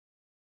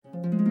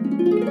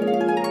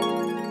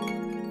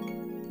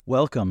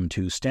Welcome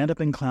to Stand Up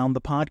and Clown,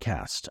 the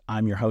podcast.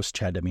 I'm your host,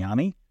 Chad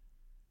Damiani.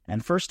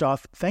 And first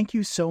off, thank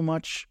you so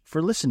much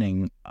for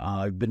listening.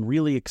 I've been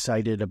really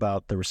excited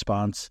about the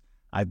response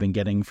I've been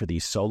getting for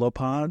these solo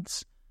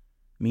pods.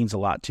 It means a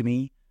lot to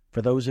me.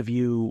 For those of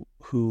you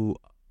who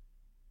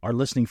are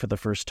listening for the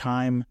first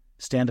time,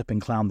 Stand Up and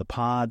Clown, the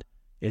pod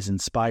is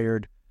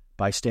inspired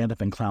by Stand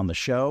Up and Clown, the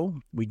show.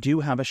 We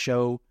do have a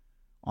show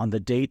on the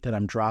date that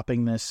I'm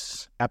dropping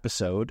this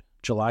episode,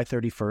 July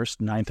 31st,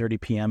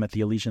 9:30 p.m. at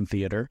the Elysian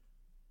Theater.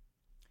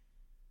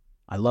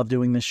 I love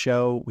doing this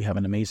show. We have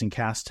an amazing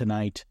cast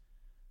tonight.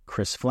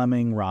 Chris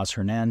Fleming, Roz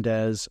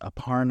Hernandez,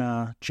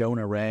 Aparna,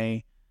 Jonah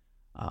Ray,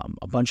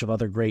 a bunch of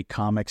other great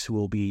comics who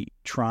will be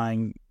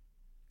trying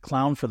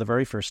clown for the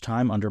very first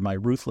time under my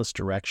ruthless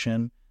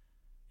direction.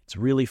 It's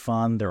really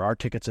fun. There are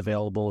tickets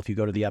available. If you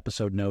go to the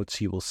episode notes,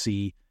 you will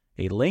see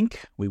a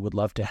link. We would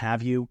love to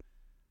have you.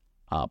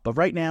 But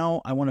right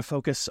now, I want to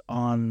focus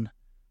on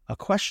a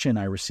question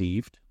I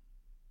received.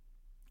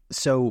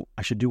 So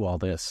I should do all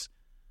this.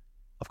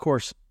 Of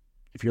course,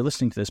 if you're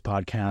listening to this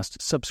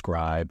podcast,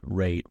 subscribe,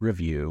 rate,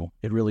 review.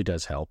 It really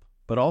does help.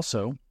 But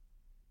also,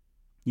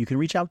 you can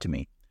reach out to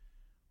me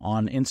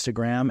on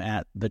Instagram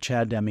at the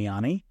Chad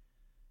Damiani.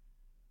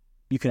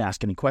 You can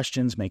ask any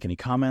questions, make any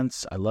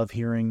comments. I love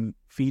hearing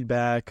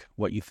feedback,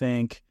 what you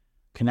think,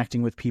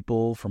 connecting with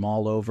people from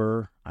all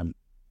over.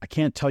 I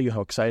can't tell you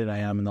how excited I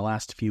am. In the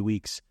last few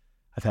weeks,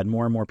 I've had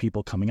more and more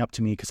people coming up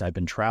to me because I've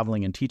been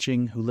traveling and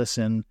teaching who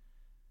listen.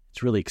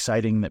 It's really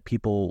exciting that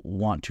people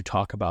want to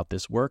talk about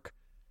this work.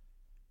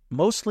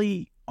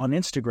 Mostly on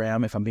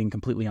Instagram, if I'm being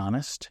completely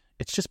honest.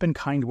 It's just been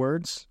kind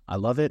words. I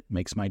love it.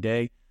 Makes my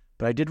day.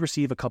 But I did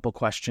receive a couple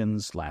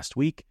questions last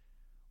week.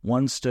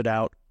 One stood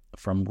out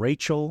from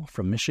Rachel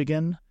from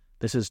Michigan.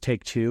 This is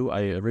take two.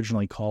 I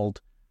originally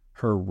called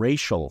her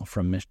Rachel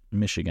from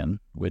Michigan,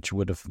 which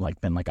would have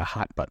been like a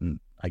hot button,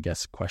 I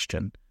guess,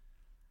 question.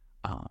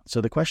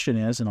 So the question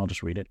is, and I'll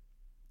just read it.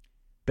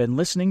 Been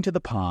listening to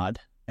the pod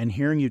and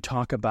hearing you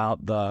talk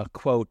about the,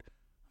 quote,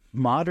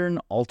 modern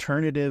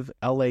alternative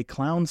LA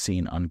clown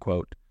scene,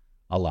 unquote,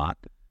 a lot.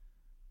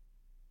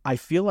 I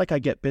feel like I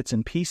get bits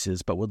and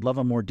pieces, but would love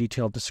a more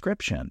detailed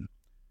description.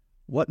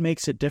 What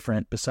makes it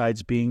different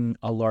besides being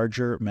a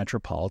larger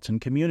metropolitan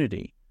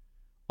community?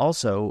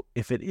 Also,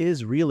 if it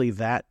is really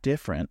that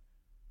different,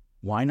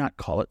 why not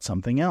call it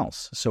something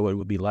else so it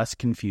would be less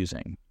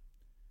confusing?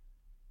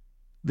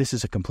 This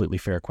is a completely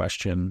fair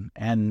question,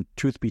 and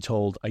truth be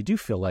told, I do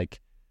feel like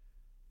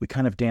we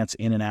kind of dance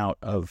in and out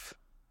of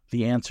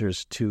the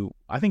answers to,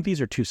 I think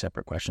these are two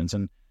separate questions,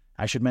 and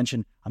I should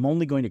mention, I'm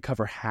only going to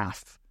cover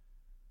half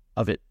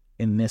of it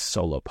in this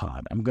solo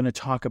pod. I'm going to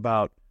talk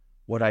about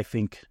what I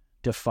think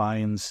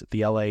defines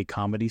the LA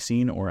comedy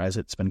scene, or as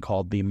it's been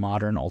called, the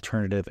modern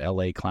alternative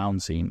LA clown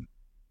scene.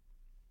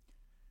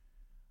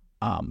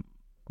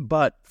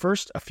 But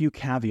first, a few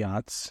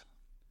caveats.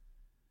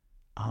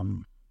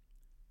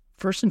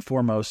 First and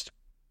foremost,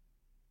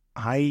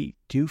 I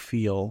do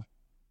feel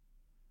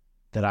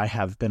that I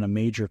have been a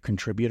major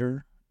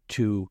contributor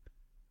to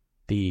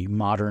the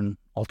modern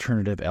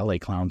alternative LA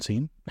clown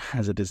scene,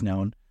 as it is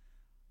known.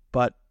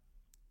 But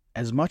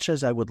as much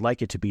as I would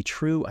like it to be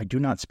true, I do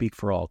not speak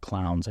for all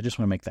clowns. I just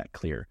want to make that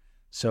clear.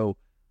 So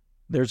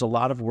there's a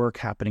lot of work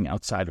happening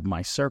outside of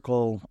my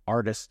circle,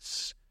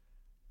 artists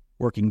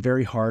working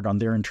very hard on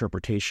their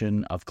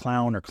interpretation of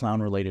clown or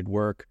clown-related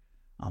work.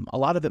 A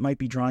lot of it might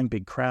be drawing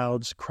big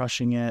crowds,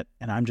 crushing it,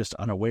 and I'm just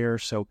unaware.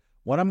 So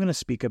what I'm going to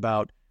speak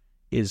about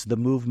is the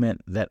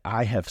movement that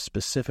I have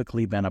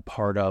specifically been a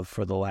part of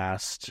for the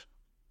last,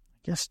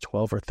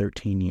 12 or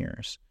 13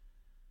 years.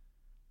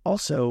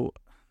 Also,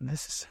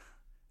 this is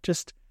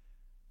just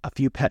a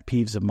few pet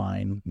peeves of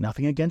mine.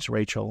 Nothing against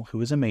Rachel, who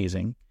is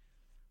amazing.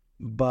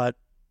 But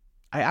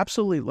I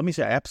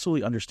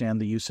absolutely understand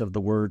the use of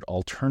the word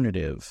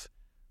alternative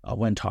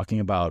when talking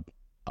about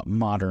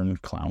modern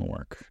clown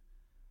work.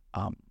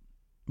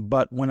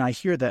 But when I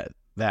hear that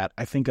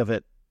I think of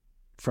it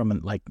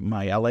from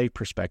my LA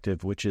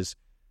perspective, which is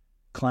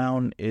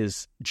clown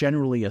is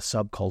generally a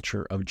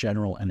subculture of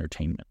general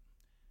entertainment.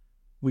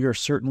 We are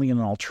certainly an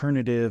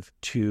alternative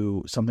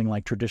to something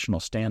like traditional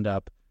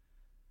stand-up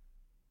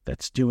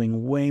that's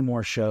doing way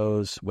more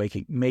shows,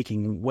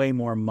 making way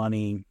more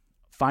money,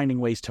 finding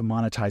ways to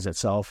monetize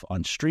itself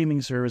on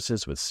streaming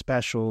services with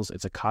specials.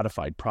 It's a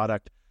codified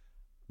product.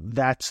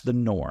 That's the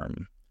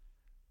norm.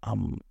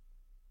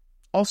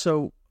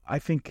 Also, I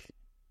think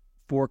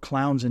for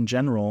clowns in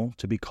general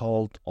to be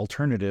called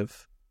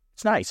alternative,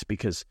 it's nice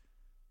because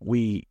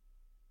we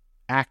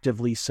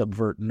actively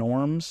subvert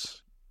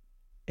norms,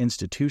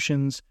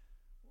 institutions.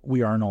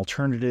 We are an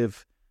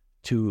alternative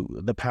to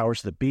the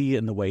powers that be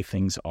and the way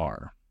things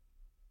are.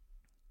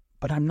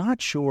 But I'm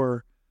not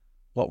sure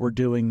what we're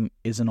doing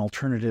is an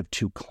alternative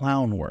to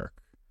clown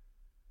work,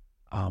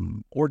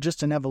 or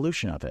just an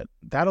evolution of it.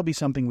 That'll be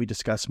something we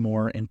discuss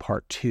more in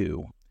part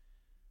 2.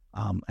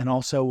 And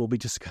also we'll be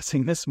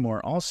discussing this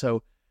more.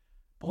 Also,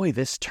 boy,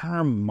 this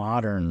term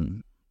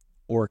modern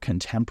or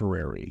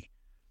contemporary,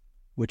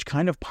 which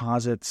kind of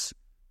posits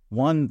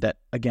One that,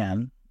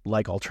 again,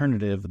 like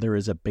alternative, there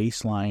is a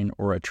baseline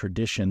or a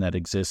tradition that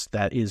exists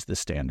that is the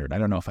standard. I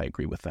don't know if I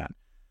agree with that.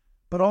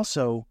 But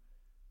also,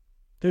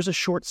 there's a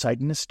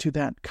short-sightedness to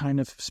that kind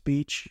of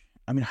speech.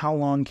 I mean, how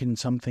long can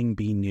something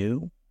be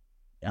new?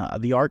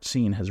 The art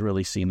scene has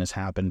really seen this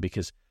happen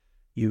because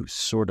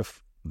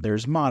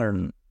there's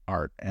modern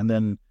art, and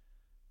then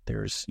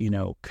there's,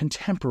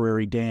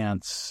 contemporary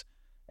dance,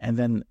 and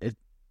then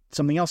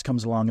something else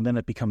comes along, and then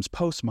it becomes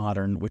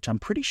postmodern, which I'm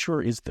pretty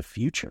sure is the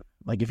future.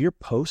 Like, if you're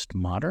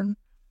postmodern,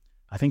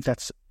 I think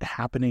that's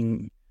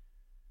happening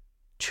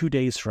 2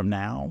 days from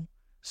now.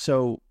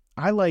 So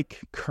I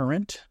like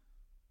current.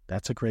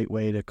 That's a great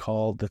way to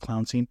call the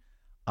clown scene.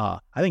 I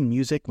think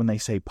music, when they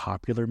say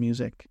popular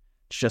music,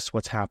 it's just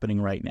what's happening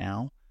right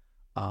now.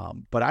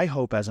 But I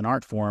hope as an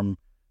art form,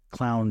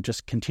 clown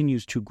just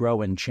continues to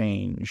grow and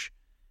change.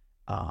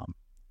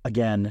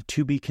 Again,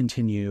 to be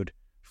continued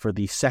for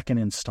the second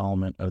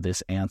installment of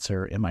this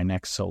answer in my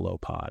next solo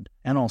pod.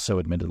 And also,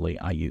 admittedly,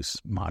 I use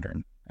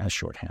modern as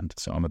shorthand,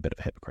 so I'm a bit of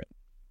a hypocrite.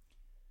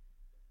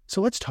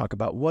 So let's talk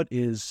about what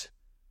is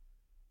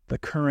the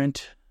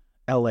current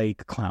LA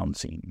clown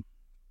scene.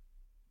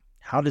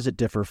 How does it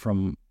differ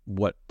from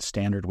what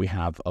standard we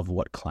have of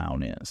what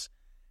clown is?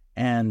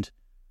 And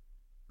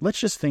let's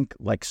just think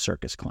like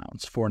circus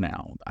clowns for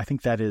now. I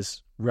think that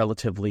is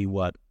relatively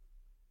what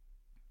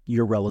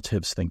your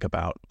relatives think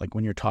about. Like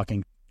when you're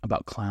talking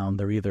about clown,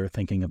 they're either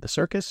thinking of the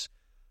circus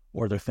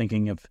or they're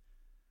thinking of,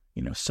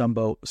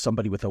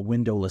 somebody with a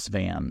windowless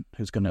van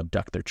who's going to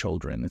abduct their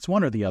children. It's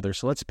one or the other,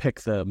 so let's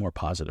pick the more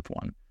positive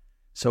one.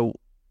 So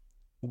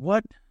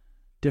what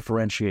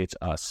differentiates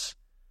us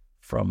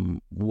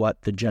from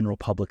what the general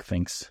public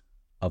thinks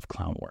of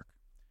clown work?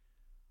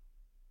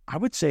 I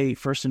would say,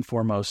 first and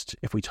foremost,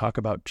 if we talk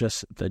about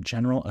just the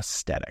general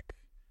aesthetic,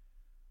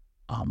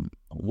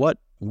 what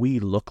we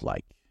look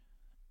like.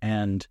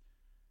 And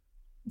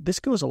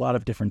this goes a lot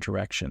of different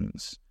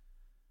directions.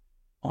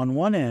 On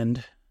one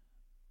end,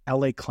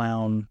 LA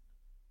clown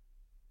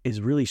is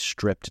really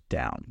stripped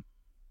down.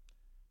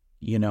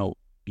 You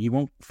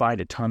won't find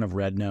a ton of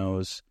red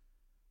nose.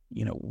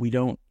 We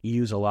don't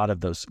use a lot of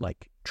those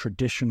like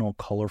traditional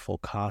colorful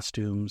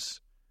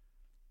costumes.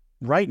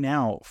 Right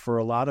now, for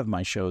a lot of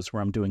my shows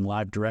where I'm doing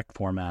live direct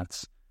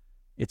formats,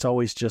 it's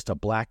always just a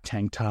black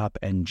tank top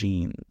and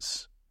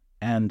jeans.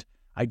 And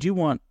I do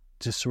want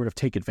to sort of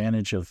take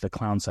advantage of the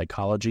clown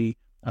psychology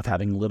of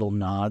having little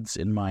nods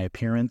in my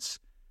appearance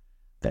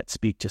that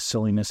speak to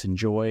silliness and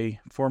joy.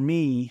 For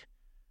me,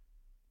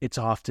 it's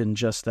often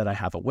just that I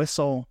have a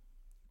whistle,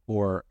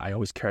 or I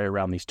always carry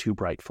around these 2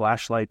 bright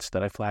flashlights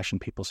that I flash in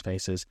people's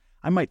faces.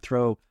 I might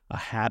throw a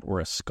hat or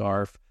a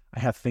scarf. I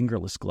have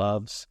fingerless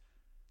gloves,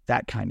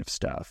 that kind of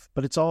stuff.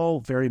 But it's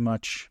all very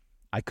much,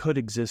 I could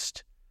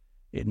exist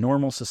in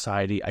normal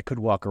society. I could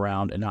walk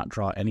around and not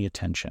draw any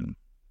attention.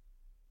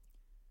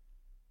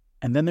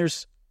 And then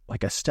there's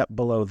like a step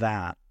below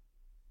that.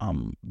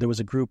 There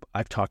was a group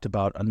I've talked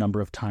about a number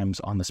of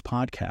times on this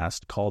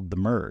podcast called The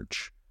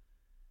Merge.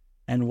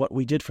 And what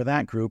we did for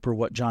that group, or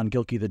what John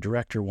Gilkey, the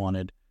director,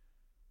 wanted,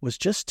 was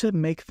just to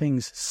make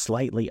things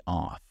slightly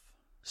off.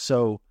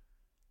 So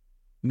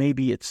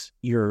maybe it's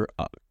your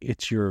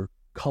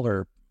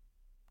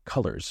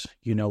colors,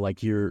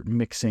 like you're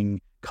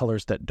mixing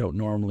colors that don't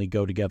normally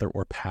go together,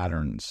 or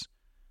patterns,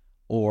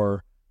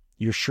 or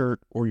your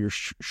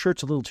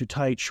shirt's a little too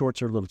tight,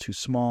 shorts are a little too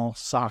small,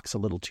 socks a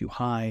little too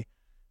high.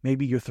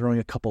 Maybe you're throwing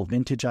a couple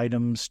vintage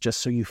items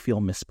just so you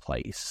feel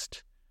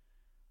misplaced.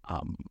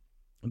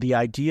 The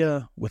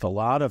idea with a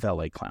lot of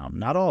LA clown,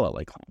 not all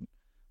LA clown,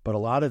 but a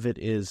lot of it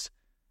is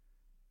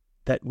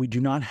that we do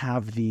not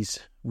have these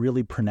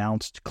really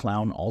pronounced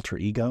clown alter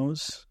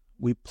egos.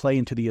 We play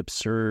into the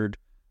absurd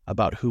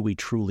about who we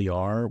truly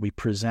are. We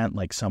present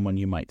like someone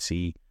you might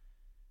see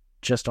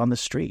just on the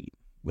street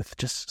with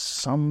just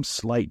some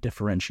slight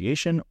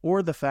differentiation,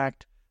 or the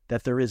fact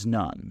that there is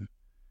none,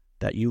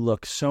 that you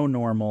look so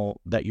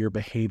normal that your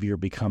behavior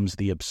becomes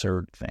the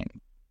absurd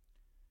thing.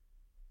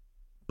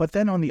 But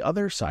then on the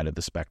other side of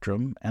the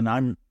spectrum, and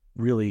I'm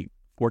really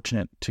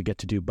fortunate to get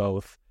to do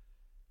both,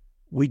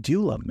 we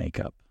do love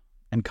makeup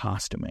and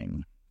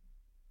costuming.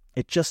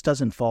 It just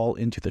doesn't fall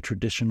into the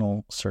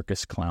traditional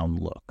circus clown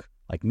look.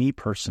 Like me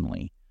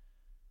personally,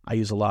 I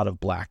use a lot of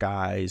black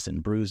eyes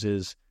and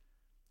bruises.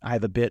 I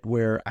have a bit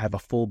where I have a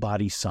full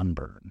body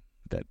sunburn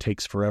that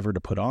takes forever to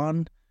put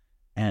on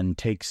and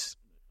takes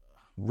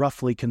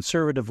roughly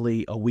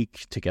conservatively a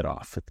week to get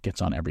off. It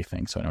gets on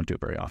everything, so I don't do it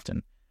very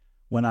often.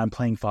 When I'm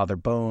playing Father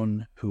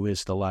Bone, who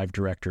is the live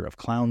director of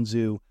Clown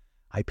Zoo,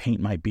 I paint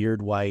my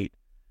beard white.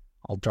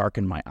 I'll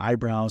darken my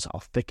eyebrows.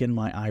 I'll thicken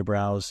my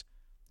eyebrows.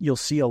 You'll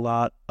see a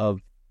lot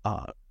of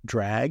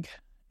drag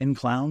in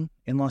clown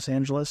in Los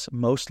Angeles,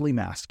 mostly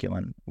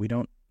masculine. We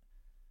don't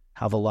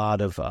have a lot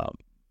of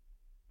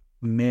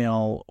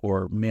male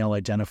or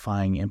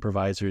male-identifying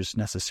improvisers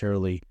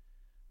necessarily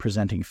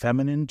presenting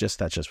feminine. That's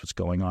just what's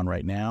going on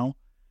right now.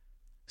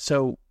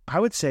 So I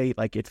would say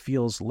like it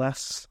feels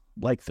less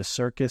like the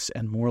circus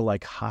and more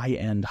like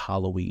high-end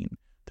Halloween.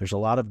 There's a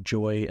lot of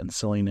joy and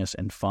silliness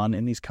and fun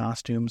in these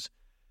costumes,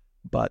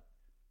 but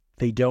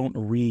they don't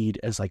read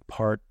as like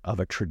part of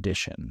a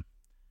tradition.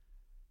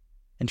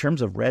 In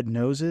terms of red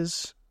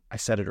noses, I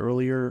said it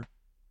earlier,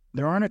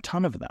 there aren't a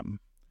ton of them.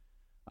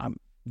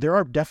 There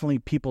are definitely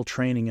people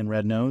training in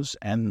red nose,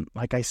 and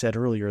like I said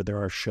earlier,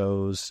 there are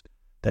shows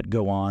that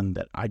go on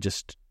that I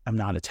just am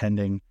not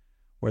attending,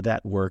 where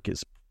that work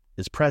is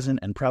present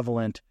and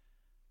prevalent.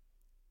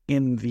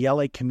 In the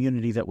LA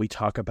community that we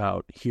talk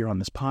about here on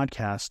this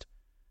podcast,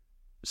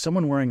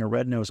 someone wearing a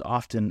red nose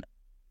often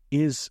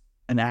is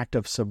an act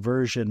of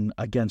subversion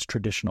against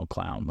traditional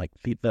clown. Like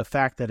the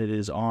fact that it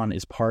is on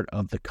is part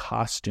of the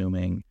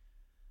costuming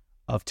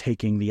of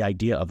taking the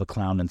idea of a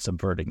clown and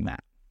subverting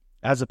that,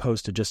 as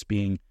opposed to just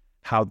being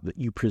how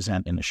you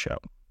present in a show.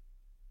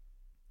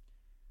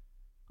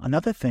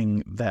 Another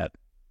thing that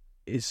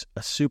is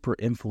a super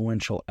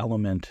influential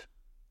element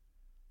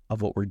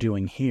of what we're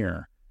doing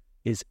here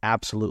is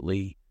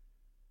absolutely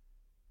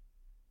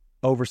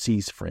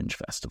overseas fringe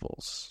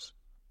festivals.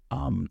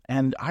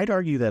 And I'd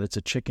argue that it's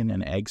a chicken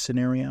and egg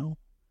scenario,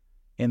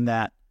 in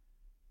that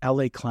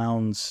LA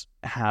clowns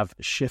have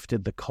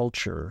shifted the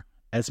culture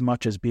as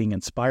much as being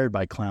inspired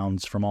by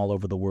clowns from all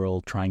over the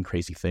world trying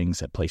crazy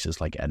things at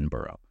places like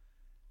Edinburgh.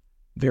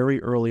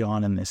 Very early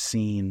on in this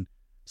scene,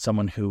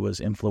 someone who was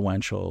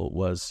influential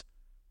was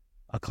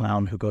a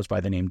clown who goes by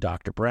the name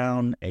Dr.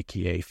 Brown,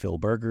 a.k.a. Phil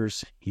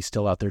Burgers. He's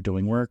still out there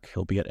doing work.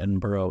 He'll be at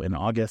Edinburgh in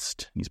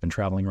August. He's been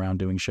traveling around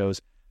doing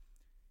shows.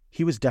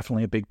 He was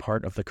definitely a big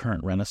part of the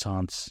current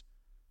renaissance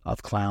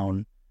of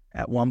clown.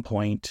 At one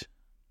point,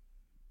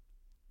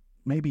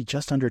 maybe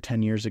just under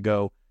 10 years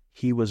ago,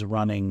 he was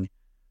running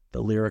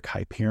the Lyric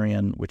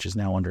Hyperion, which is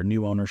now under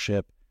new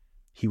ownership.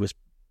 He was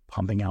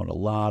pumping out a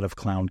lot of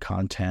clown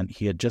content.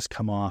 He had just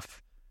come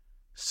off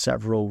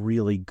several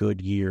really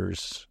good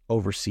years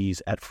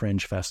overseas at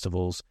fringe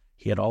festivals.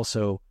 He had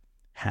also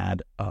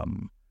had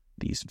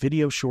these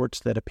video shorts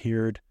that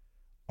appeared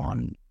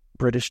on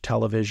British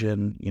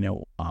television.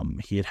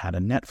 He had had a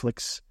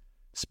Netflix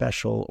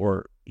special,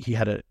 or he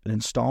had an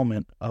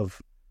installment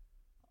of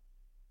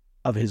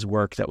his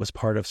work that was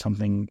part of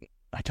something,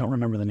 I don't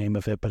remember the name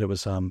of it, but it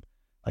was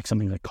like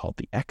something they called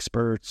The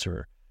Experts,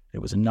 or it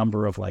was a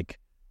number of like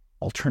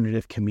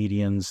alternative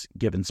comedians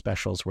given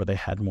specials where they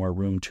had more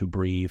room to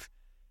breathe.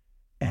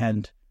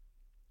 And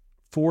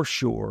for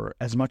sure,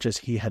 as much as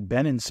he had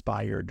been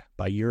inspired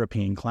by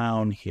European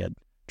clown, he had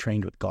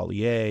trained with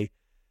Gaulier.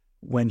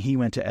 When he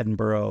went to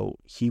Edinburgh,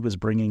 he was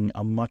bringing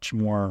a much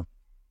more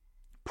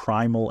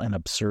primal and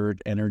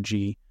absurd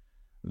energy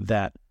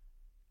that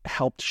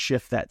helped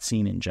shift that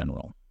scene in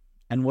general,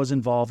 and was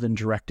involved in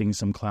directing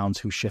some clowns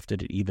who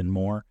shifted it even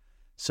more.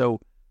 So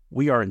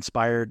we are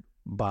inspired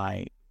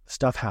by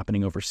stuff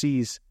happening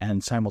overseas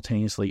and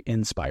simultaneously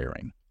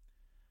inspiring.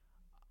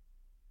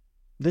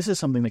 This is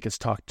something that gets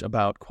talked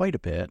about quite a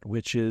bit,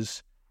 which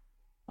is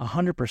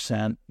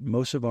 100%,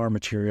 most of our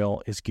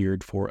material is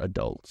geared for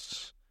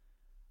adults.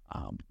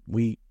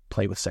 We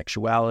play with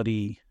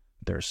sexuality.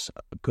 There's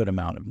a good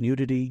amount of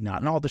nudity,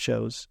 not in all the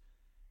shows.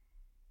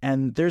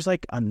 And there's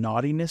like a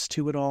naughtiness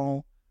to it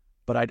all,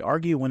 but I'd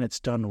argue when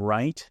it's done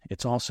right,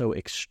 it's also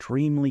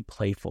extremely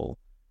playful.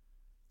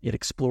 It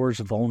explores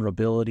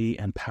vulnerability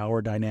and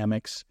power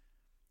dynamics.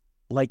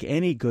 Like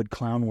any good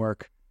clown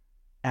work,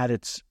 at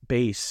its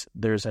base,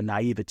 there's a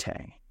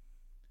naivete.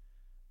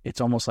 It's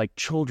almost like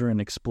children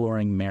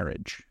exploring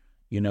marriage.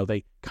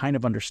 They kind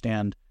of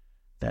understand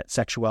that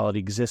sexuality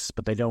exists,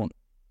 but they don't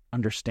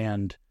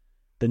understand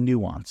the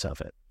nuance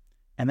of it.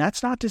 And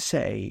that's not to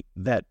say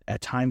that at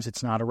times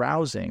it's not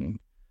arousing.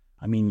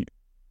 I mean,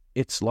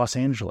 it's Los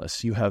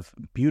Angeles. You have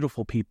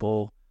beautiful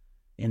people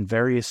in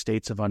various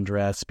states of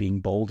undress being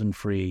bold and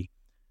free.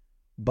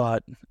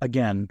 But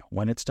again,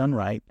 when it's done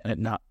right,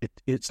 and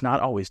it's not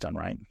always done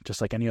right,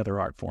 just like any other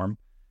art form,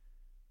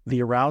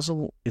 the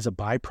arousal is a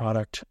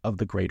byproduct of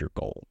the greater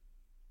goal,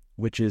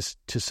 which is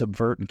to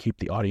subvert and keep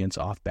the audience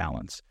off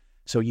balance.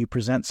 So you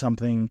present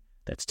something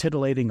that's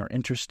titillating or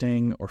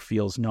interesting or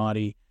feels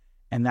naughty,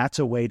 and that's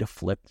a way to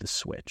flip the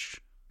switch.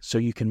 So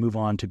you can move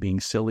on to being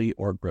silly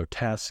or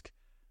grotesque.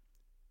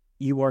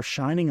 You are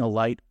shining a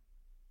light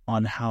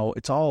on how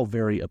it's all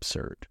very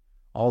absurd.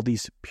 All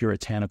these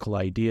puritanical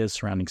ideas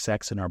surrounding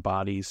sex in our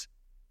bodies.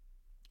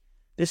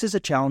 This is a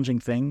challenging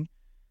thing,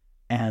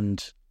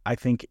 and I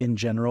think in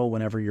general,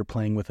 whenever you're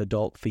playing with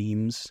adult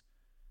themes,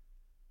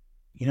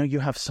 you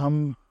have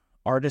some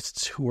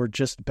artists who are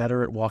just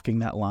better at walking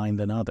that line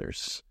than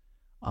others.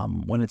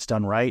 When it's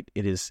done right,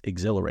 it is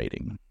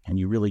exhilarating, and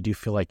you really do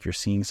feel like you're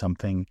seeing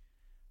something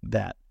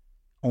that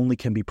only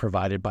can be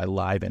provided by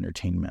live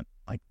entertainment.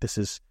 Like, this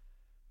is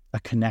a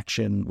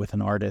connection with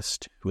an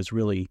artist who is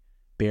really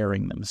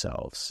bearing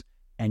themselves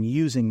and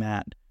using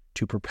that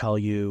to propel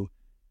you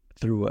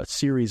through a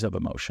series of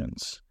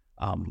emotions.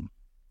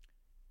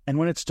 And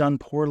when it's done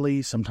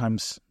poorly,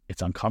 sometimes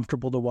it's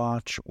uncomfortable to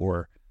watch,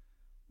 or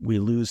we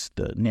lose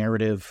the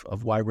narrative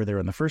of why we're there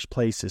in the first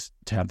place, is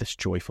to have this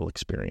joyful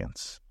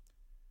experience.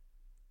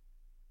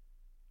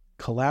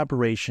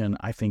 Collaboration,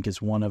 I think,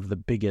 is one of the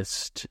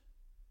biggest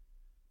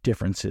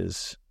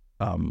differences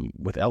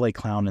with LA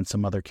Clown and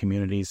some other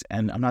communities.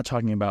 And I'm not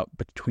talking about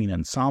between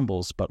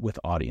ensembles, but with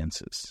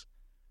audiences.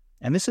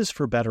 And this is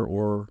for better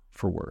or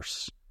for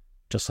worse,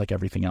 just like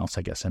everything else,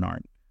 I guess, in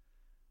art.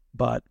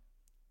 But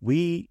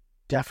we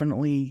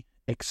definitely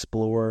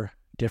explore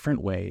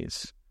different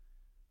ways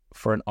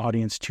for an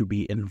audience to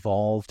be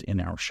involved in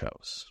our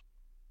shows.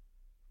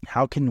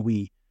 How can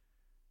we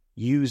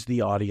use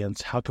the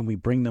audience? How can we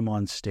bring them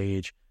on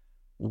stage?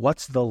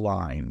 What's the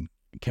line?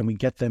 Can we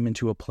get them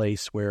into a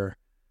place where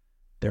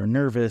they're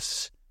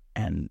nervous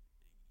and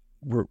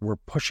we're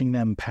pushing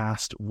them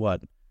past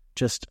what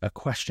just a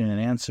question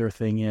and answer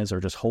thing is, or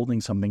just holding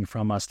something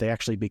from us? They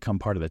actually become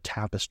part of the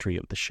tapestry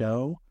of the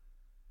show.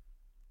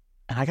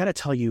 And I got to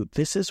tell you,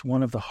 this is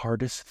one of the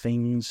hardest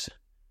things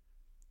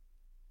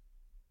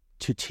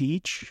to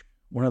teach,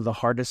 one of the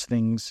hardest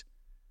things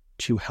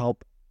to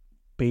help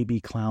baby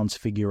clowns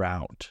figure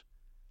out.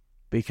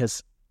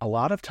 Because a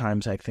lot of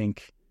times I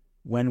think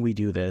when we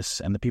do this,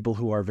 and the people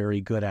who are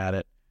very good at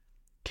it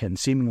can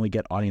seemingly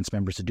get audience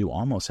members to do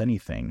almost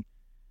anything,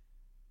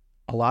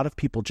 a lot of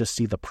people just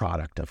see the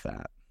product of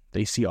that.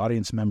 They see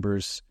audience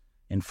members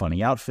in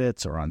funny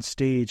outfits or on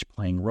stage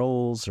playing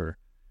roles or,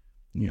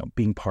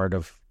 being part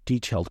of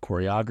detailed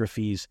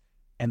choreographies,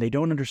 and they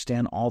don't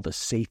understand all the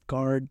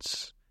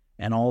safeguards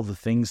and all the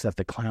things that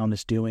the clown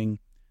is doing,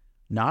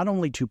 not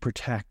only to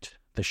protect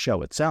the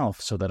show itself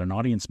so that an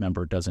audience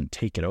member doesn't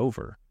take it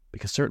over,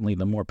 because certainly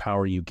the more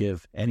power you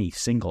give any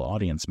single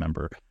audience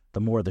member, the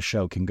more the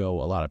show can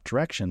go a lot of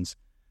directions,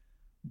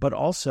 but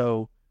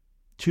also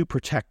to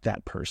protect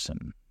that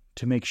person,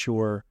 to make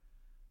sure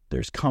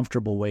there's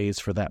comfortable ways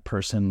for that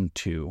person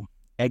to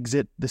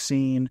exit the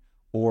scene,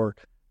 or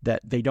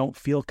that they don't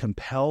feel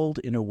compelled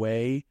in a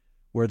way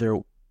where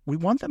we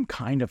want them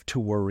kind of to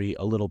worry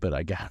a little bit,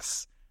 I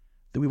guess.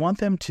 That we want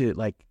them to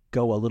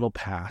go a little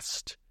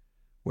past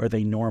where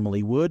they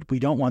normally would. We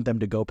don't want them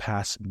to go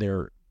past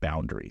their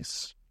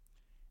boundaries.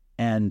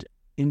 And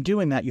in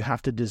doing that, you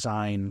have to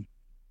design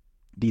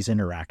these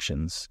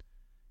interactions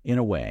in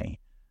a way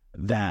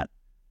that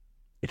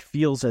it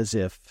feels as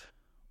if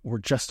we're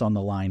just on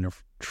the line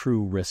of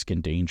true risk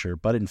and danger,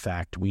 but in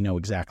fact, we know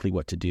exactly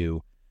what to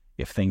do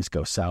if things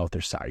go south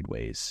or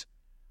sideways.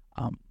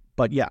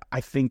 But yeah,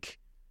 I think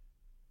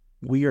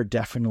we are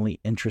definitely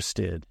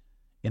interested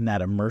in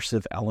that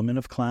immersive element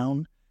of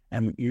clown,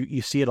 and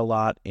you see it a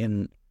lot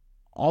in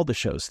all the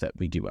shows that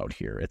we do out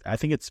here. I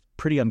think it's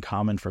pretty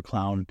uncommon for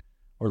clown,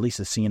 or at least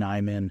the scene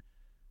I'm in,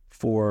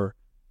 for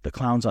the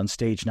clowns on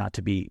stage not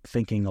to be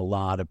thinking a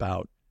lot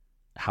about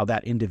how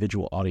that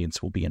individual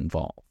audience will be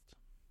involved.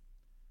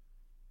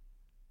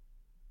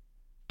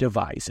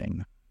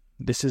 Devising.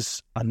 This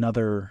is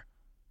another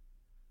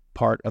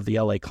part of the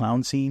LA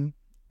clown scene,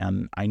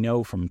 and I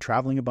know from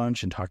traveling a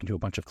bunch and talking to a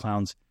bunch of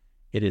clowns,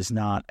 it is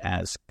not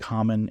as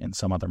common in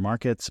some other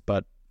markets,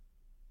 but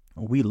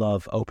we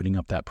love opening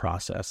up that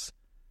process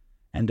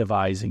and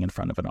devising in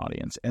front of an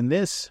audience. And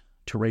this,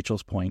 to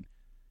Rachel's point,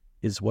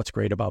 is what's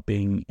great about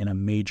being in a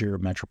major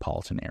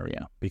metropolitan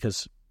area,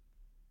 because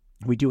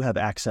we do have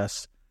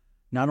access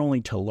not only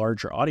to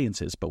larger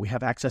audiences, but we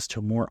have access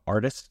to more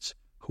artists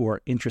who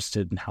are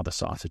interested in how the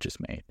sausage is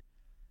made.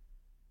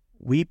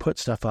 We put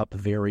stuff up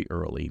very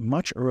early,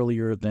 much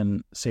earlier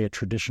than, say, a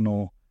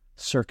traditional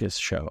circus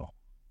show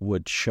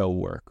would show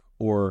work,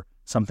 or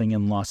something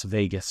in Las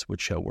Vegas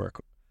would show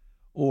work,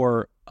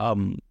 or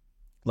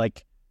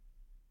like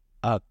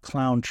a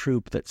clown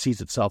troupe that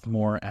sees itself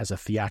more as a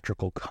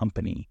theatrical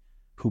company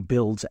who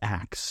builds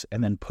acts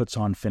and then puts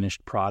on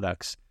finished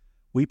products.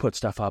 We put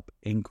stuff up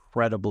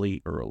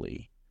incredibly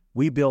early.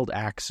 We build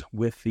acts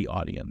with the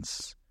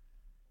audience.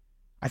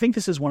 I think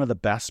this is one of the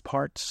best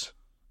parts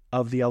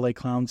of the LA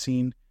clown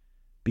scene,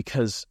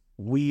 because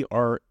we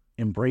are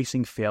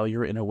embracing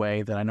failure in a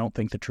way that I don't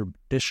think the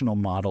traditional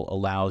model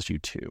allows you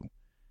to.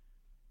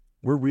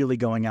 We're really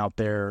going out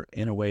there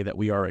in a way that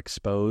we are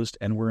exposed,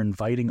 and we're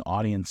inviting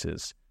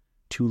audiences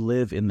to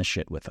live in the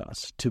shit with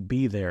us, to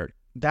be there.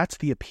 That's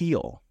the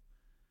appeal,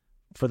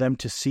 for them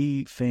to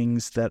see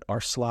things that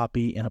are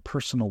sloppy in a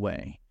personal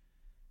way,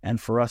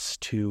 and for us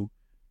to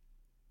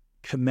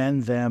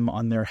commend them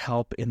on their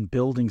help in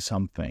building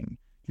something.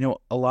 In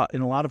a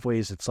lot of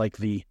ways, it's like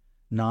the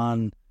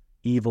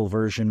non-evil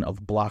version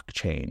of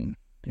blockchain.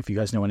 If you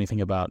guys know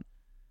anything about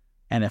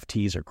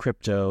NFTs or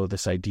crypto,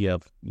 this idea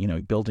of,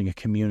 building a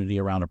community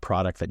around a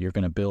product that you're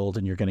going to build,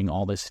 and you're getting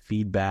all this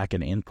feedback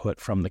and input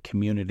from the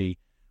community.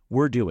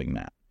 We're doing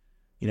that.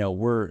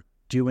 We're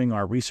doing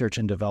our research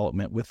and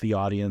development with the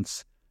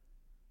audience.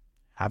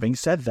 Having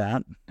said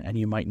that, and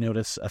you might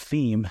notice a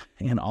theme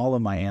in all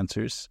of my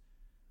answers,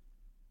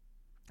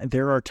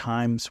 there are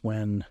times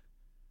when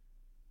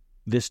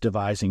this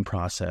devising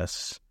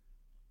process,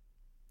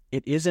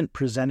 it isn't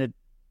presented,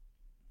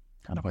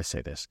 how do I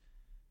say this?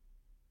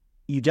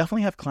 You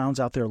definitely have clowns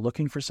out there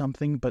looking for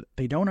something, but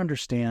they don't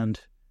understand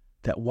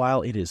that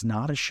while it is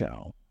not a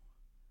show,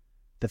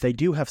 that they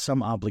do have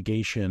some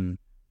obligation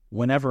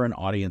whenever an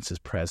audience is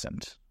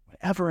present.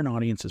 Whenever an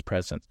audience is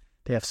present,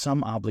 they have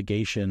some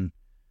obligation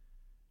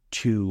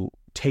to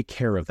take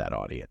care of that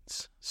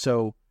audience.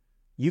 So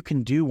you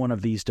can do one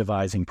of these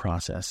devising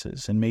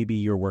processes, and maybe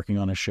you're working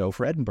on a show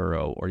for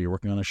Edinburgh or you're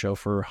working on a show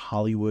for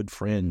Hollywood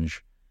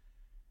Fringe,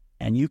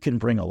 and you can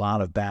bring a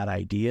lot of bad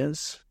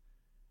ideas,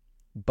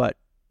 but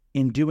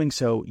in doing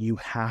so, you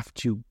have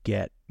to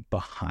get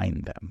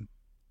behind them.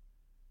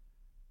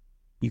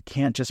 You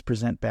can't just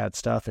present bad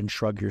stuff and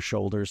shrug your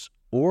shoulders,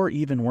 or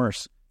even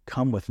worse,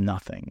 come with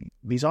nothing.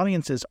 These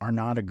audiences are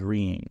not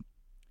agreeing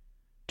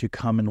to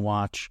come and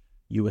watch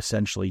you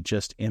essentially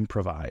just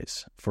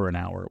improvise for an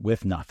hour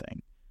with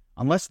nothing,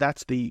 unless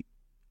that's the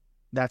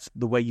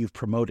way you've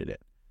promoted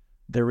it.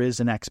 There is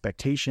an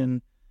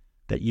expectation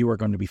that you are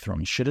going to be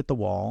throwing shit at the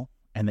wall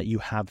and that you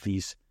have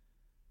these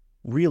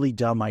really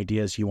dumb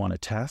ideas you want to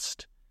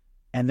test.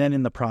 And then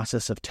in the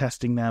process of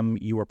testing them,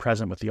 you are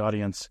present with the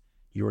audience.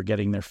 You are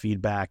getting their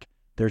feedback.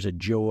 There's a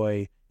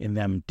joy in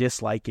them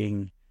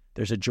disliking.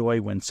 There's a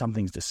joy when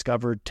something's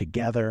discovered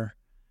together.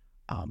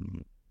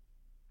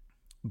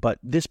 But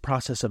this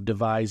process of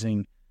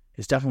devising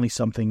is definitely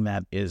something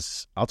that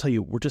is, I'll tell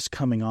you, we're just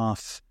coming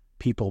off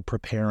people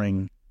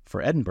preparing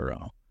for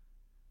Edinburgh.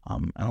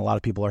 And a lot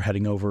of people are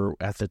heading over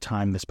at the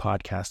time this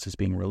podcast is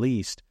being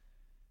released.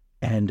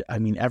 And I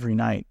mean, every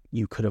night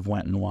you could have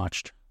went and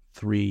watched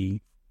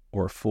 3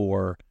 or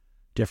 4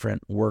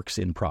 different works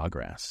in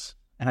progress.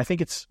 And I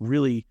think it's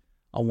really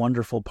a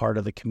wonderful part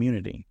of the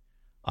community.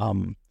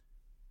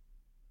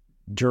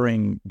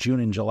 During June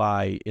and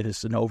July, it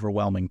is an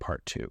overwhelming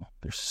part too.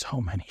 There's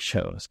so many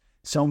shows,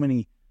 so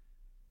many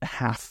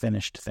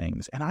half-finished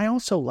things. And I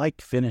also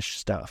like finished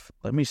stuff.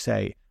 Let me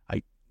say,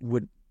 I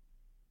would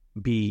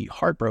be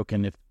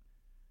heartbroken if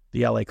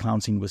the LA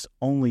clown scene was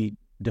only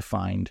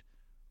defined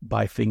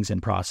by things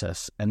in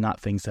process and not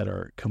things that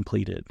are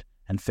completed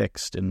and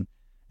fixed. And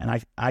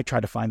I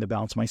try to find the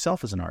balance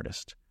myself as an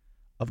artist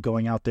of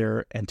going out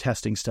there and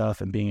testing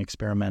stuff and being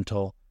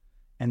experimental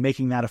and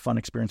making that a fun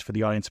experience for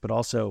the audience, but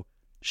also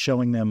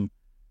showing them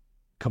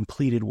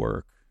completed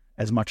work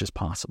as much as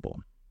possible.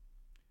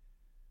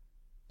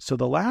 So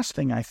the last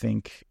thing I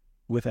think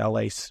with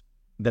LA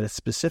that is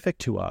specific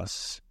to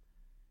us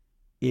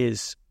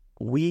is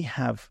we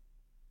have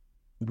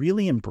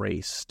really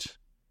embraced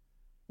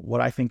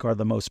what I think are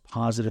the most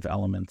positive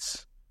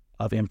elements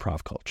of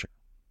improv culture.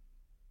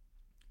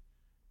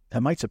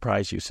 That might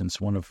surprise you,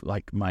 since one of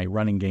my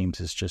running games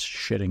is just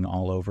shitting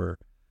all over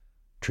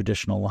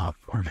traditional law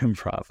form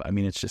improv. I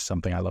mean, it's just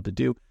something I love to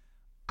do.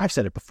 I've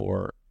said it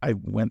before. I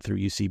went through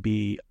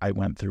UCB. I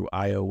went through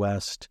IO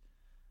West.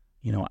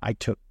 I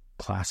took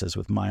classes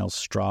with Miles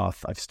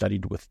Stroth. I've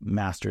studied with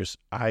masters.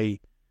 I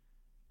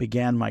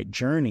began my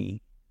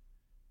journey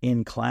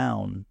in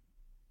clown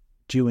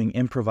doing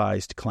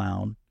improvised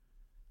clown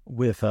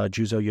with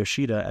Juzo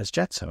Yoshida as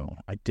Jetso.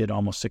 I did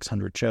almost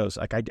 600 shows.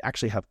 I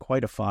actually have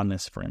quite a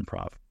fondness for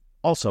improv.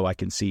 Also, I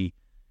can see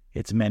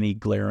its many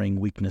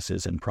glaring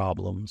weaknesses and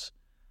problems.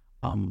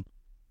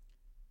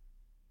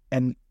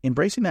 And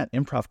embracing that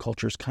improv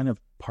culture is kind of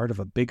part of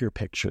a bigger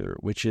picture,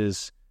 which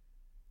is,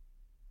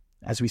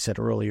 as we said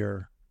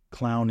earlier,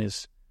 clown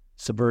is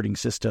subverting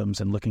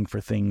systems and looking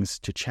for things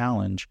to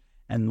challenge.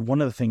 And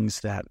one of the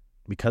things that,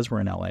 because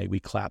we're in LA, we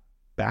clap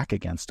back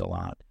against a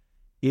lot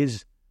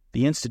is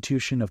the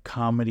institution of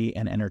comedy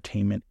and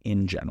entertainment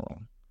in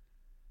general.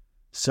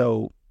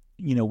 So,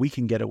 we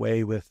can get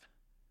away with,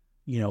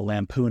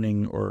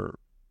 lampooning or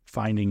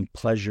finding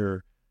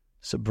pleasure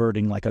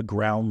subverting like a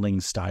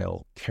Groundling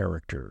style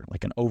character,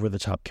 like an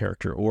over-the-top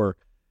character, or,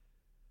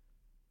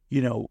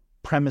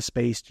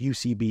 premise-based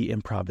UCB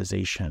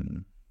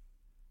improvisation.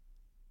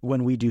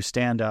 When we do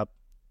stand-up,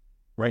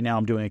 right now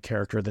I'm doing a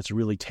character that's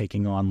really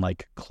taking on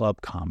like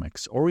club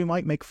comics, or we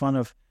might make fun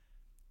of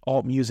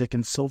alt music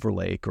in Silver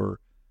Lake, or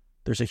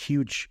there's a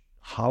huge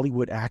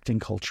Hollywood acting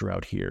culture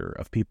out here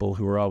of people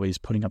who are always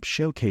putting up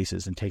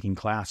showcases and taking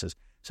classes.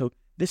 So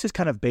this is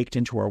kind of baked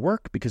into our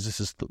work because this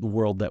is the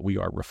world that we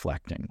are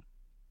reflecting.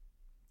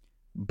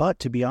 But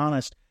to be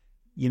honest,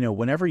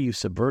 whenever you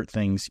subvert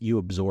things, you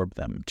absorb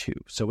them too.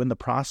 So in the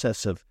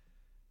process of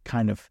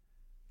kind of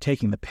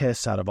taking the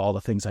piss out of all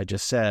the things I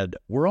just said,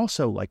 we're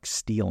also like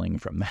stealing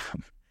from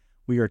them.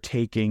 We are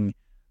taking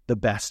the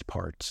best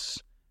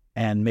parts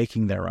and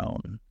making their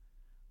own.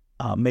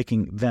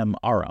 Making them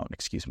our own,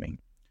 excuse me.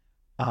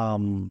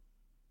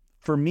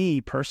 For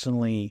me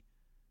personally,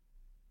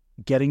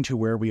 getting to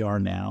where we are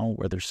now,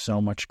 where there's so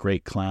much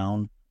great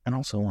clown and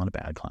also a lot of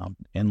bad clown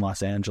in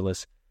Los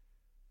Angeles,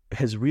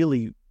 has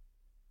really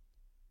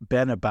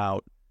been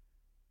about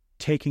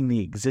taking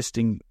the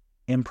existing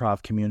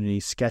improv community,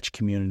 sketch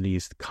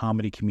communities, the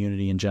comedy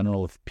community in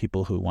general, of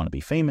people who want to be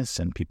famous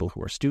and people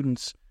who are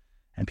students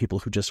and people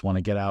who just want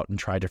to get out and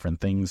try different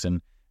things.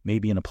 And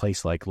maybe in a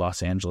place like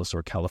Los Angeles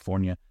or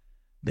California,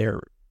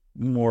 they're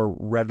more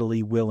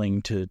readily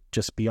willing to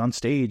just be on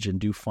stage and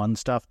do fun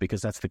stuff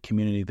because that's the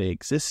community they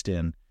exist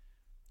in.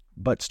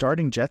 But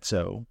starting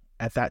Jetso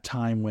at that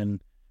time when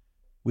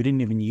we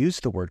didn't even use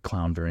the word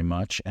clown very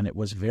much, and it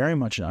was very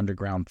much an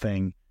underground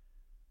thing,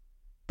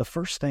 the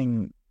first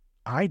thing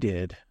I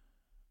did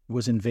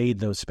was invade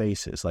those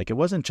spaces. Like, it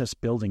wasn't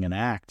just building an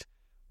act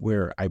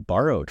where I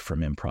borrowed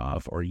from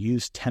improv or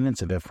used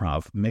tenets of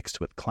improv mixed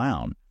with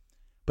clown,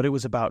 but it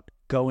was about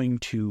going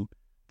to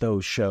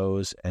those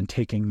shows and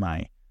taking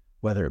my,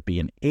 whether it be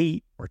an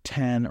 8 or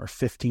 10 or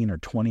 15 or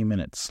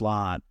 20-minute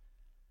slot,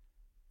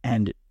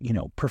 and,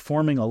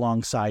 performing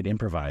alongside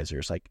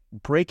improvisers, like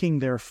breaking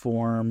their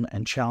form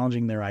and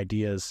challenging their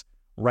ideas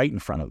right in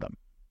front of them,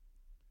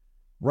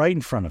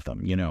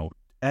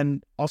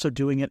 and also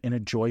doing it in a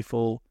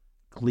joyful,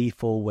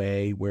 gleeful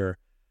way where,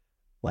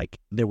 like,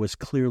 there was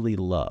clearly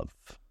love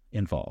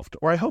involved,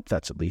 or I hope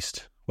that's at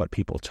least what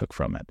people took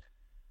from it.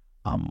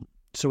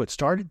 So it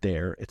started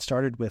there. It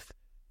started with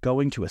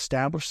going to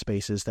established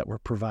spaces that were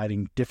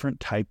providing different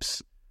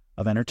types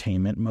of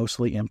entertainment,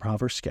 mostly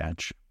improv or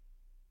sketch.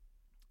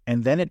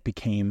 And then it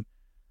became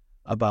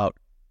about,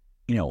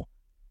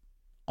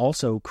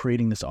 also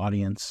creating this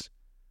audience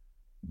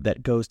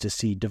that goes to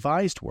see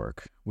devised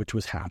work, which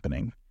was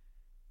happening,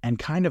 and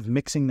kind of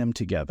mixing them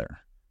together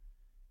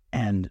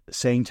and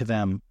saying to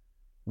them,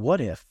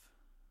 what if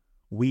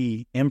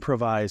we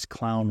improvise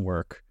clown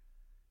work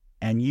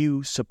and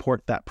you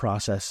support that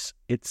process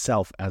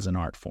itself as an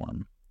art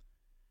form?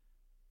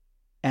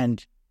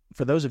 And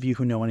for those of you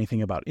who know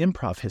anything about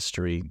improv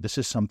history, this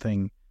is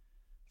something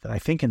that I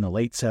think in the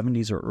late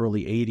 70s or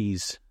early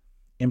 80s,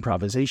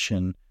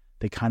 improvisation,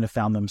 they kind of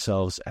found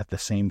themselves at the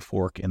same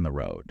fork in the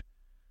road,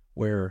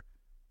 where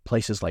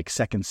places like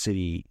Second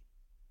City,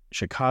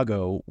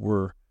 Chicago,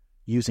 were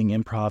using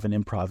improv and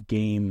improv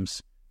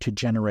games to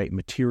generate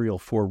material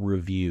for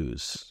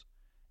reviews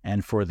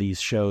and for these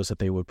shows that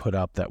they would put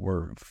up that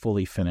were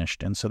fully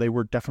finished. And so they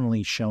were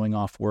definitely showing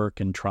off work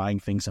and trying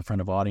things in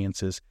front of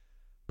audiences,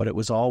 but it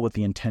was all with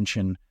the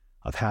intention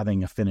of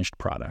having a finished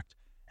product.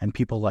 And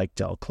people like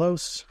Del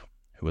Close,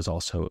 who was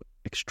also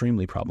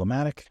extremely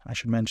problematic, I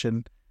should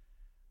mention,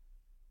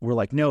 were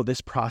like, no,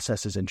 this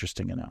process is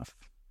interesting enough.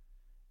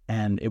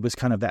 And it was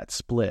kind of that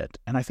split.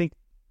 And I think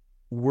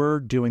we're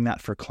doing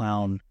that for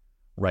clown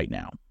right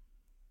now.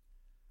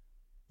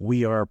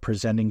 We are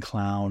presenting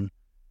clown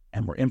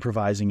and we're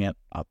improvising it.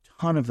 A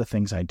ton of the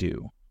things I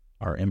do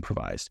are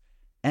improvised.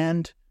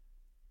 And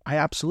I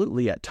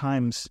absolutely at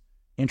times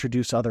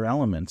introduce other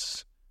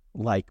elements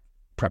like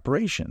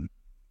preparation,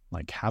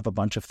 like have a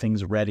bunch of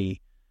things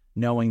ready,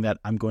 knowing that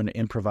I'm going to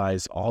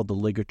improvise all the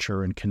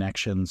ligature and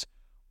connections,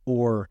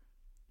 or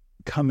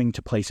coming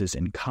to places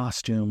in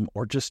costume,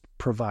 or just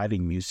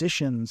providing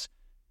musicians,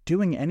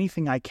 doing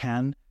anything I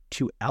can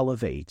to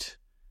elevate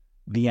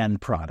the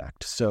end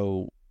product.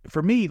 So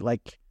for me,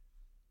 like,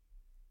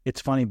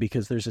 it's funny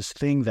because there's this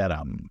thing that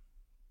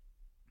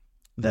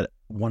that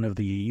one of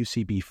the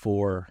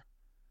UCB4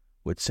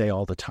 would say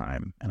all the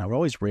time, and I would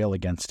always rail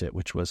against it,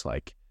 which was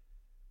like,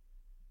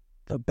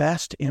 the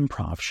best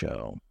improv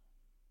show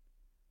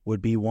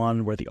would be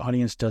one where the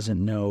audience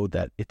doesn't know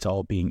that it's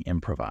all being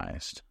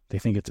improvised. They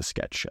think it's a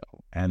sketch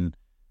show. And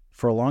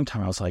for a long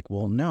time, I was like,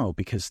 well, no,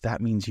 because that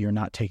means you're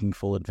not taking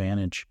full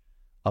advantage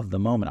of the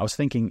moment. I was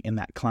thinking in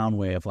that clown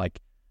way of like,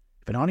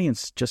 if an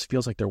audience just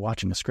feels like they're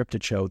watching a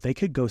scripted show, they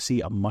could go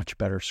see a much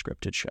better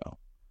scripted show.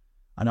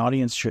 An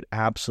audience should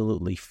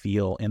absolutely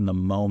feel in the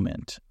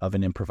moment of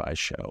an improvised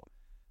show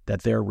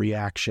that their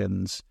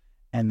reactions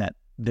and that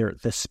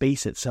the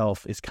space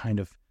itself is kind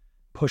of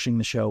pushing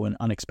the show in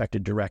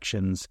unexpected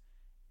directions,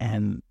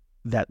 and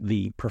that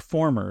the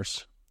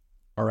performers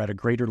are at a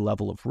greater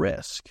level of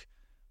risk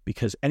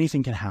because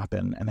anything can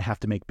happen and they have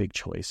to make big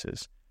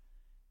choices.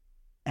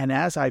 And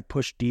as I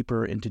push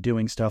deeper into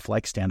doing stuff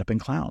like Stand Up and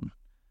Clown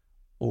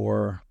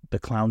or the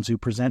Clown Zoo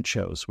Present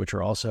shows, which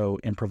are also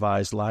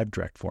improvised live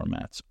direct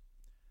formats,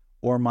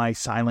 or my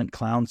silent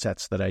clown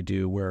sets that I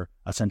do where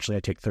essentially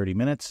I take 30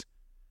 minutes,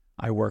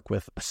 I work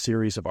with a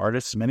series of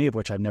artists, many of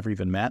which I've never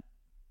even met,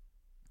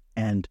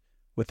 and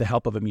with the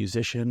help of a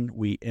musician,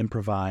 we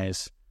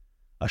improvise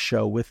a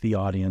show with the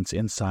audience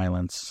in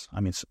silence,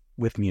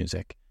 with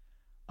music,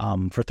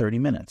 for 30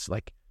 minutes.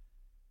 Like,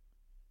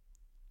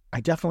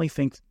 I definitely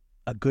think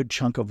a good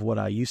chunk of what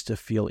I used to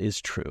feel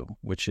is true,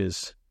 which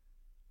is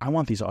I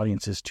want these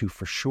audiences to,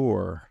 for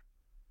sure,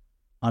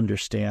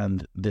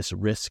 understand this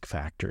risk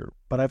factor.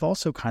 But I've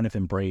also kind of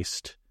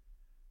embraced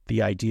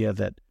the idea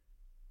that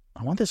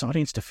I want this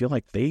audience to feel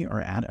like they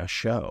are at a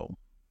show.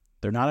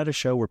 They're not at a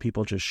show where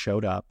people just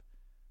showed up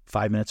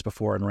 5 minutes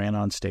before and ran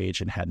on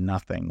stage and had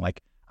nothing.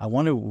 Like, I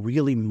want to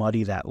really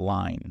muddy that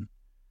line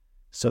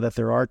so that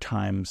there are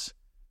times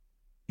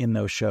in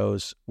those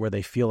shows where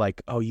they feel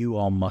like, oh, you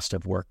all must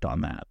have worked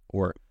on that.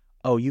 Or,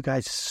 oh, you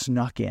guys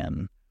snuck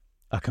in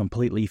a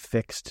completely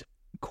fixed,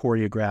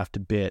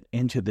 choreographed bit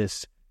into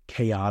this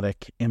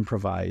chaotic,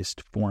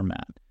 improvised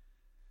format.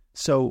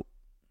 So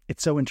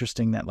it's so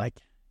interesting that, like,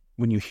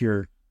 when you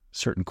hear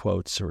certain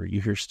quotes or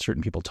you hear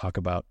certain people talk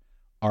about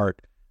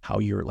art, how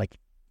you're like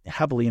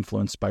heavily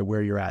influenced by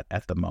where you're at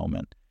the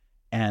moment.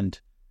 And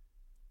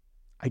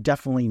I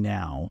definitely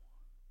now,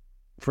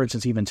 for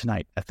instance, even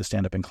tonight at the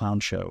Stand Up and Clown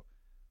show,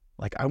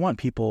 like, I want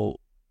people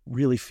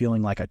really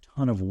feeling like a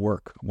ton of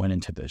work went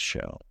into this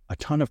show, a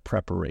ton of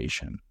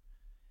preparation,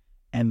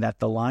 and that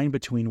the line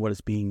between what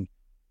is being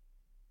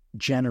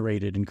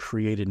generated and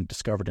created and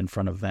discovered in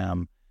front of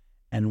them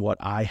and what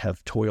I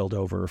have toiled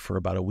over for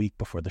about a week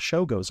before the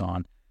show goes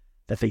on,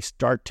 that they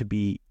start to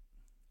be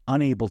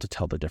unable to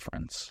tell the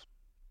difference.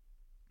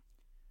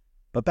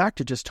 But back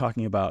to just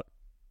talking about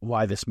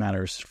why this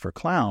matters for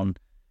clown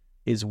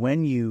is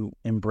when you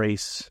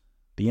embrace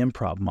the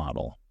improv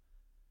model,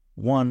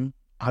 one,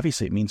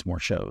 obviously it means more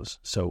shows.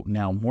 So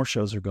now more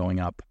shows are going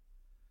up,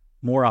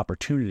 more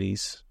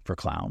opportunities for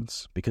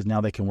clowns, because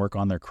now they can work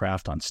on their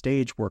craft on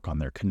stage, work on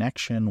their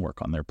connection,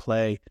 work on their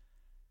play.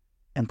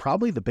 And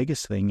probably the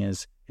biggest thing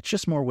is it's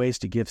just more ways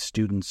to give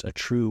students a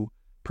true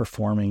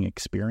performing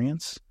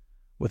experience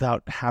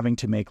without having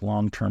to make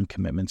long-term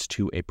commitments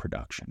to a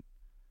production.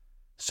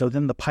 So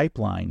then the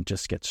pipeline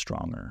just gets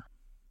stronger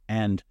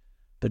and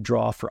the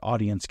draw for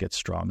audience gets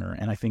stronger.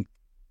 And I think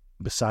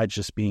besides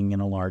just being in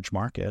a large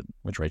market,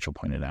 which Rachel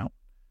pointed out,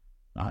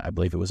 I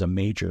believe it was a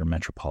major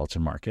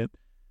metropolitan market,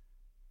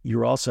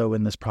 you're also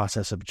in this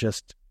process of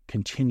just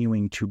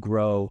continuing to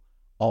grow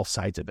all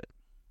sides of it.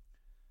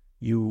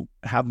 You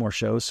have more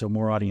shows, so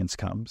more audience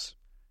comes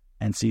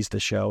and sees the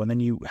show. And then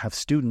you have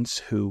students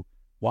who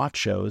watch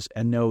shows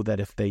and know that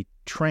if they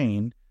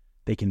train,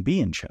 they can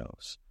be in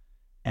shows.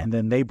 And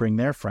then they bring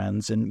their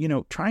friends and,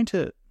 trying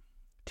to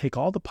take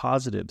all the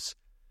positives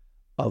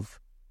of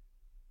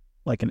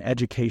like an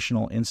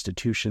educational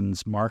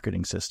institution's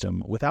marketing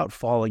system without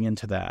falling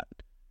into that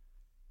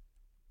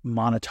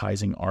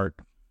monetizing art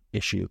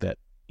issue that,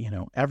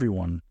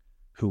 everyone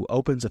who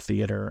opens a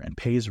theater and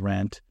pays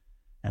rent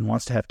and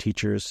wants to have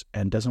teachers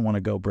and doesn't want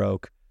to go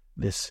broke,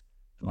 this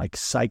like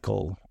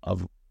cycle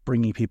of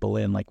bringing people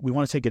in. Like we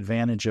want to take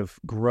advantage of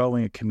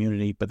growing a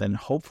community, but then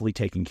hopefully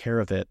taking care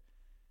of it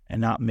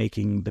and not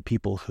making the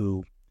people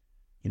who,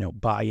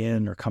 buy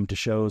in or come to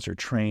shows or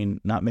train,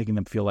 not making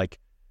them feel like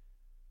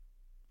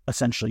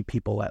essentially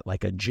people at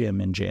like a gym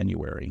in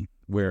January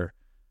where,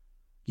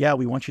 yeah,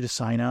 we want you to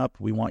sign up,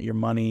 we want your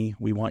money,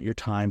 we want your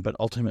time, but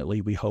ultimately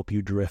we hope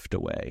you drift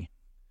away.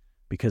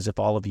 Because if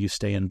all of you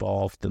stay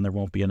involved, then there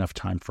won't be enough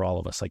time for all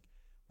of us. Like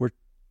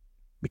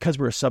because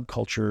we're a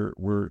subculture,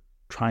 we're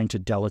trying to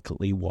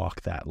delicately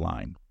walk that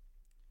line.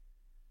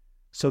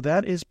 So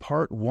that is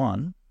part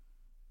one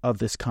of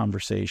this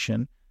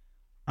conversation.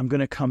 I'm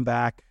going to come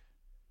back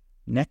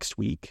next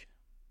week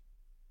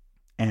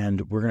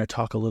and we're going to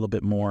talk a little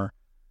bit more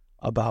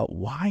about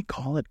why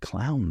call it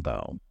clown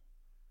though?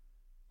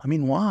 I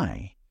mean,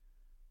 why?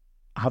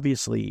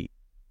 Obviously,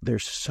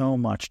 there's so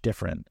much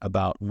different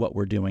about what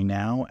we're doing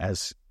now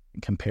as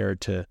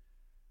compared to,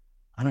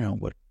 I don't know,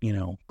 what,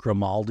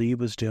 Grimaldi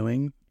was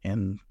doing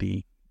in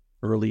the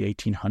early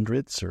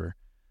 1800s or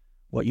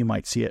what you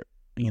might see at,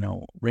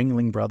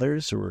 Ringling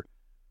Brothers or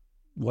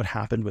what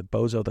happened with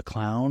Bozo the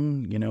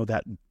Clown,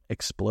 that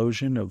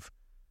explosion of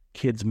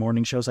kids'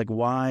 morning shows. Like,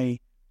 why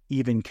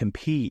even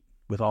compete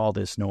with all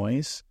this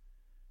noise?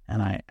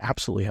 And I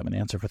absolutely have an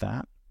answer for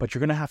that. But you're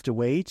going to have to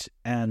wait.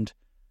 And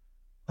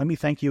let me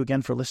thank you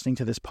again for listening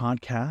to this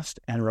podcast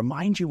and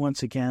remind you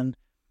once again,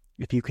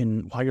 if you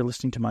can, while you're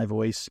listening to my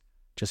voice,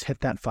 just hit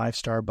that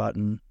 5-star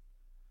button,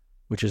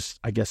 which is,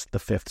 I guess, the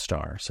 5th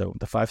star. So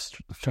the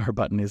 5-star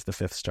button is the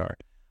 5th star.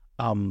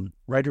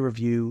 Write a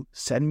review,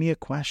 send me a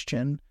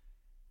question.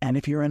 And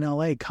if you're in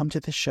LA, come to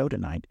this show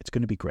tonight. It's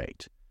going to be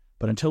great.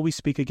 But until we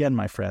speak again,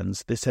 my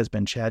friends, this has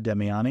been Chad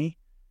Damiani.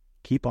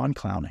 Keep on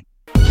clowning.